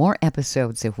hear more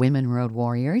episodes of Women Road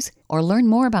Warriors or learn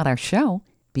more about our show,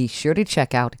 be sure to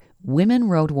check out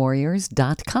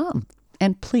womenroadwarriors.com.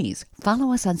 And please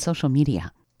follow us on social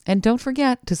media. And don't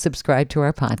forget to subscribe to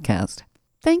our podcast.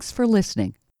 Thanks for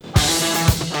listening.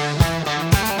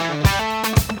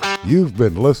 You've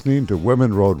been listening to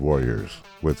Women Road Warriors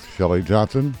with Shelley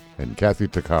Johnson and Kathy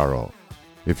Tuccaro.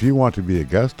 If you want to be a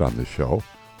guest on the show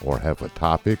or have a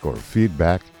topic or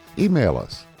feedback, email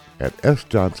us at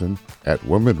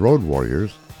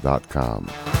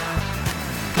sjohnson@womenroadwarriors.com.